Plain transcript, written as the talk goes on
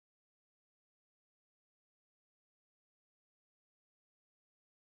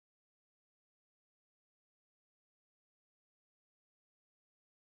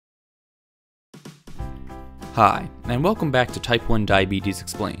Hi, and welcome back to Type 1 Diabetes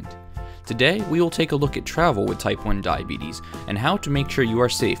Explained. Today, we will take a look at travel with Type 1 diabetes and how to make sure you are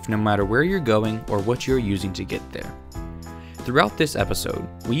safe no matter where you're going or what you're using to get there. Throughout this episode,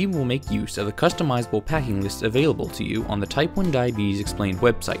 we will make use of the customizable packing lists available to you on the Type 1 Diabetes Explained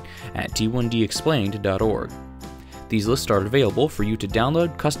website at t1dexplained.org. These lists are available for you to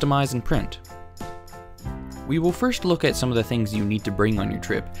download, customize, and print. We will first look at some of the things you need to bring on your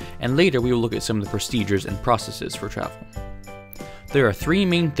trip, and later we will look at some of the procedures and processes for travel. There are three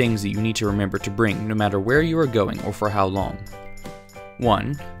main things that you need to remember to bring no matter where you are going or for how long.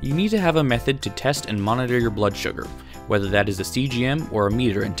 1. You need to have a method to test and monitor your blood sugar, whether that is a CGM or a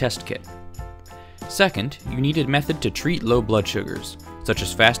meter and test kit. 2nd, you need a method to treat low blood sugars, such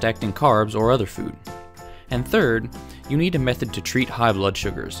as fast-acting carbs or other food. And 3rd, you need a method to treat high blood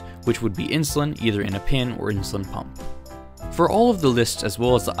sugars, which would be insulin either in a pen or insulin pump. For all of the lists as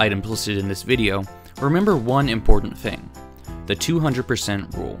well as the items listed in this video, remember one important thing: the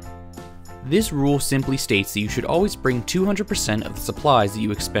 200% rule. This rule simply states that you should always bring 200% of the supplies that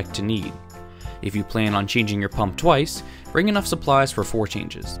you expect to need. If you plan on changing your pump twice, bring enough supplies for 4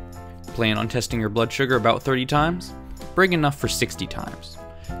 changes. Plan on testing your blood sugar about 30 times? Bring enough for 60 times.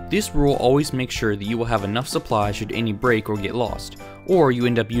 This rule always makes sure that you will have enough supply should any break or get lost, or you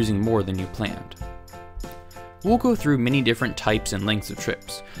end up using more than you planned. We'll go through many different types and lengths of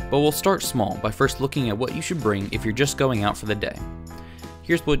trips, but we'll start small by first looking at what you should bring if you're just going out for the day.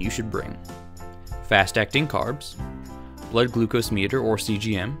 Here's what you should bring: fast-acting carbs, blood glucose meter or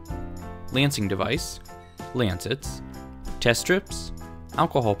CGM, lancing device, lancets, test strips,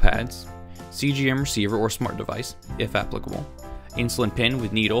 alcohol pads, CGM receiver or smart device, if applicable, insulin pen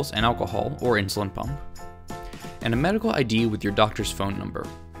with needles and alcohol or insulin pump, and a medical ID with your doctor's phone number.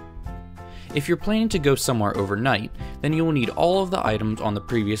 If you're planning to go somewhere overnight, then you will need all of the items on the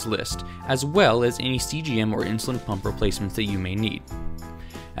previous list, as well as any CGM or insulin pump replacements that you may need.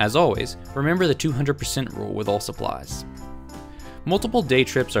 As always, remember the 200% rule with all supplies. Multiple day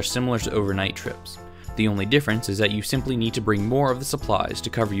trips are similar to overnight trips. The only difference is that you simply need to bring more of the supplies to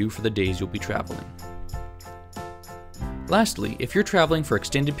cover you for the days you'll be traveling. Lastly, if you're traveling for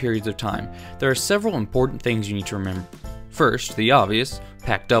extended periods of time, there are several important things you need to remember. First, the obvious: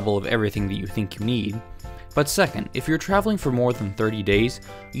 pack double of everything that you think you need. But second, if you're traveling for more than 30 days,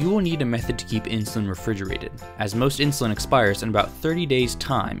 you will need a method to keep insulin refrigerated, as most insulin expires in about 30 days'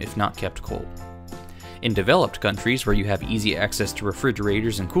 time if not kept cold. In developed countries where you have easy access to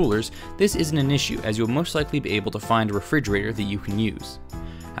refrigerators and coolers, this isn't an issue, as you'll most likely be able to find a refrigerator that you can use.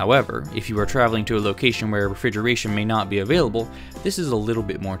 However, if you are traveling to a location where refrigeration may not be available, this is a little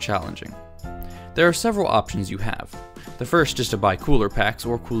bit more challenging. There are several options you have. The first is to buy cooler packs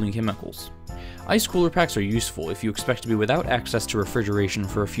or cooling chemicals. Ice cooler packs are useful if you expect to be without access to refrigeration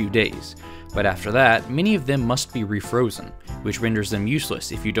for a few days, but after that, many of them must be refrozen, which renders them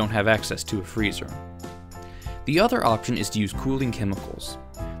useless if you don't have access to a freezer. The other option is to use cooling chemicals.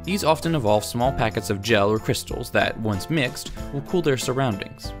 These often involve small packets of gel or crystals that, once mixed, will cool their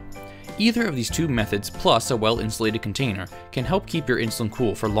surroundings. Either of these two methods plus a well-insulated container can help keep your insulin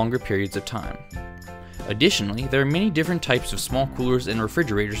cool for longer periods of time. Additionally, there are many different types of small coolers and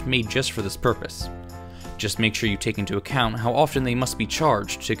refrigerators made just for this purpose. Just make sure you take into account how often they must be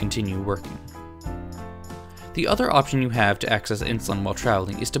charged to continue working. The other option you have to access insulin while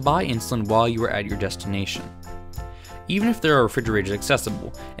traveling is to buy insulin while you are at your destination. Even if there are refrigerators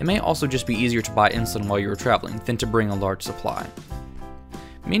accessible, it may also just be easier to buy insulin while you are traveling than to bring a large supply.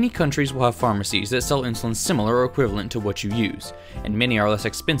 Many countries will have pharmacies that sell insulin similar or equivalent to what you use, and many are less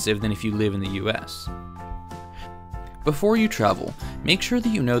expensive than if you live in the US. Before you travel, make sure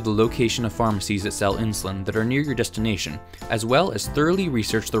that you know the location of pharmacies that sell insulin that are near your destination, as well as thoroughly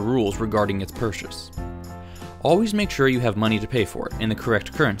research the rules regarding its purchase. Always make sure you have money to pay for it, in the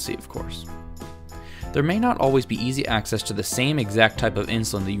correct currency, of course. There may not always be easy access to the same exact type of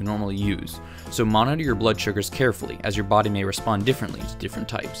insulin that you normally use, so monitor your blood sugars carefully, as your body may respond differently to different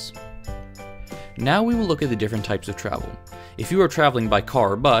types. Now we will look at the different types of travel. If you are traveling by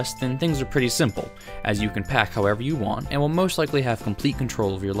car or bus, then things are pretty simple, as you can pack however you want and will most likely have complete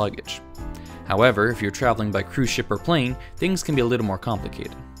control of your luggage. However, if you're traveling by cruise ship or plane, things can be a little more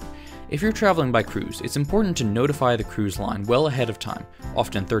complicated. If you're traveling by cruise, it's important to notify the cruise line well ahead of time,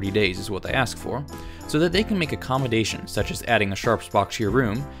 often 30 days is what they ask for, so that they can make accommodations such as adding a sharps box to your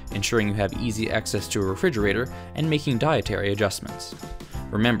room, ensuring you have easy access to a refrigerator, and making dietary adjustments.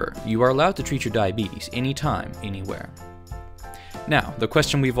 Remember, you are allowed to treat your diabetes anytime, anywhere. Now, the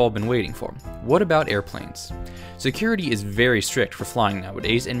question we've all been waiting for: what about airplanes? Security is very strict for flying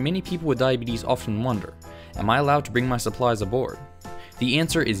nowadays, and many people with diabetes often wonder, am I allowed to bring my supplies aboard? The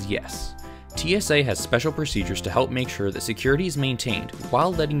answer is yes. TSA has special procedures to help make sure that security is maintained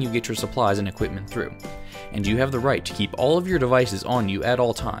while letting you get your supplies and equipment through, and you have the right to keep all of your devices on you at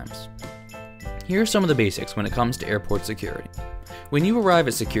all times. Here are some of the basics when it comes to airport security. When you arrive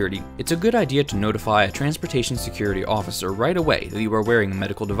at security, it's a good idea to notify a transportation security officer right away that you are wearing a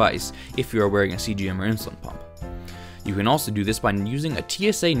medical device if you are wearing a CGM or insulin pump. You can also do this by using a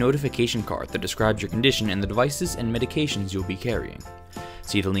TSA notification card that describes your condition and the devices and medications you'll be carrying.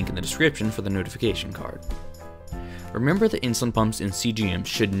 See the link in the description for the notification card. Remember that insulin pumps and CGMs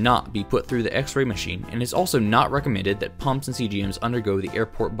should not be put through the X-ray machine, and it's also not recommended that pumps and CGMs undergo the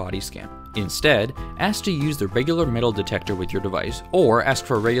airport body scan. Instead, ask to use the regular metal detector with your device, or ask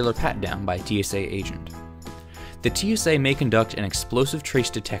for a regular pat-down by a TSA agent. The TSA may conduct an explosive trace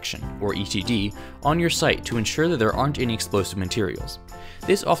detection, or ETD, on your site to ensure that there aren't any explosive materials.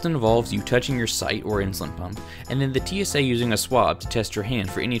 This often involves you touching your site or insulin pump, and then the TSA using a swab to test your hand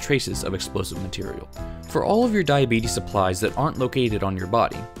for any traces of explosive material. For all of your diabetes supplies that aren't located on your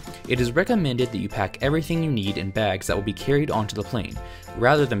body, it is recommended that you pack everything you need in bags that will be carried onto the plane,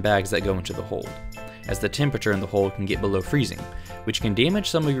 rather than bags that go into the hold, as the temperature in the hold can get below freezing, which can damage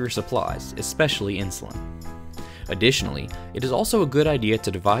some of your supplies, especially insulin. Additionally, it is also a good idea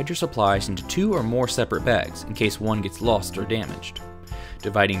to divide your supplies into 2 or more separate bags in case one gets lost or damaged.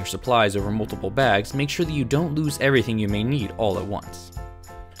 Dividing your supplies over multiple bags makes sure that you don't lose everything you may need all at once.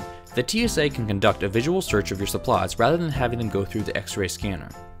 The TSA can conduct a visual search of your supplies rather than having them go through the X-ray scanner.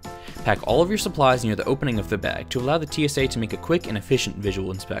 Pack all of your supplies near the opening of the bag to allow the TSA to make a quick and efficient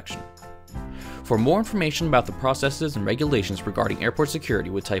visual inspection. For more information about the processes and regulations regarding airport security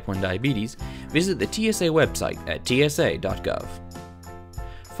with type 1 diabetes, visit the TSA website at tsa.gov.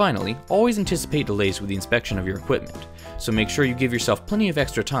 Finally, always anticipate delays with the inspection of your equipment, so make sure you give yourself plenty of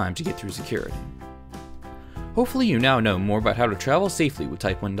extra time to get through security. Hopefully you now know more about how to travel safely with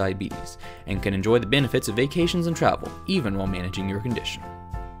type 1 diabetes, and can enjoy the benefits of vacations and travel, even while managing your condition.